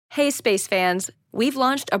Hey, space fans. We've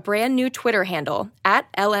launched a brand new Twitter handle,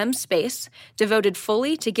 @LMSpace, devoted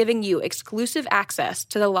fully to giving you exclusive access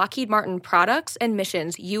to the Lockheed Martin products and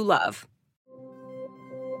missions you love.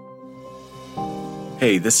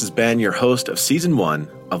 Hey, this is Ben, your host of Season 1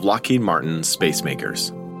 of Lockheed Martin Space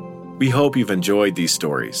Makers. We hope you've enjoyed these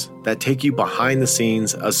stories that take you behind the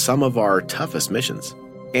scenes of some of our toughest missions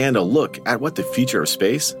and a look at what the future of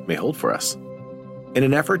space may hold for us. In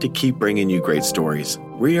an effort to keep bringing you great stories,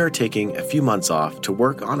 we are taking a few months off to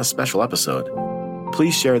work on a special episode.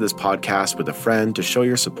 Please share this podcast with a friend to show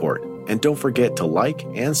your support, and don't forget to like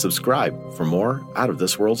and subscribe for more out of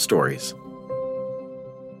this world stories.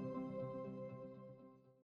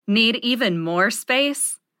 Need even more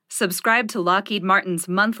space? Subscribe to Lockheed Martin's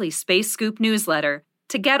monthly Space Scoop newsletter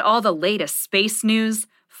to get all the latest space news,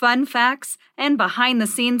 fun facts, and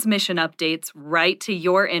behind-the-scenes mission updates right to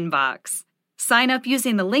your inbox. Sign up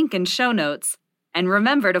using the link in show notes. And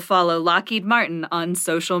remember to follow Lockheed Martin on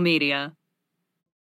social media.